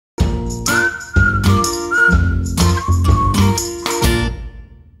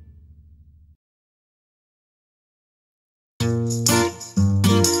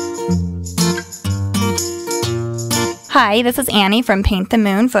Hi, this is Annie from Paint the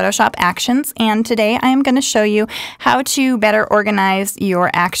Moon Photoshop Actions, and today I am going to show you how to better organize your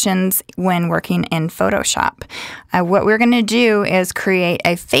actions when working in Photoshop. What we're going to do is create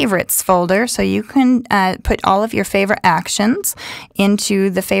a favorites folder so you can put all of your favorite actions into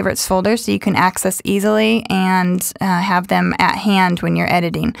the favorites folder so you can access easily and have them at hand when you're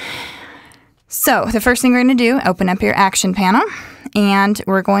editing. So the first thing we're going to do, open up your action panel, and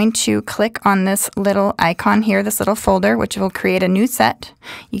we're going to click on this little icon here, this little folder, which will create a new set.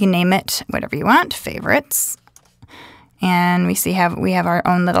 You can name it whatever you want, favorites. And we have our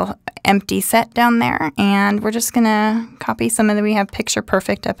own little empty set down there, and we're just going to copy some of we have Picture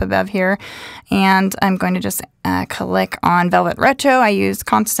Perfect up above here, and I'm going to just click on Velvet Retro. I use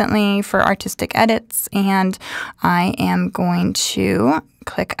constantly for artistic edits, and I am going to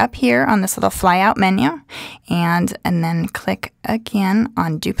click up here on this little flyout menu, and then click again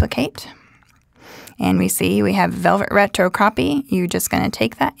on Duplicate. And we have Velvet Retro copy. You're just going to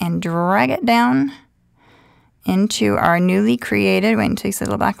take that and drag it down into our newly created, wait until you see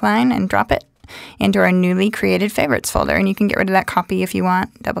the little black line, and drop it into our newly created favorites folder. And you can get rid of that copy if you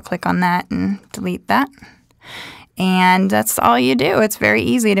want. Double click on that and delete that. And that's all you do. It's very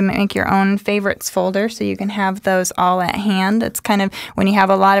easy to make your own favorites folder so you can have those all at hand. It's kind of, when you have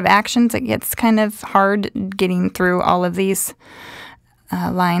a lot of actions, it gets kind of hard getting through all of these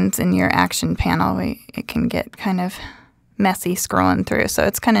lines in your action panel. It can get kind of messy scrolling through. So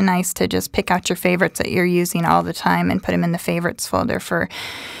it's kind of nice to just pick out your favorites that you're using all the time and put them in the favorites folder for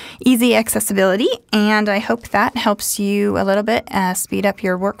easy accessibility. And I hope that helps you a little bit speed up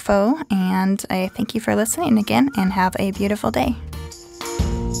your workflow. And I thank you for listening again, and have a beautiful day.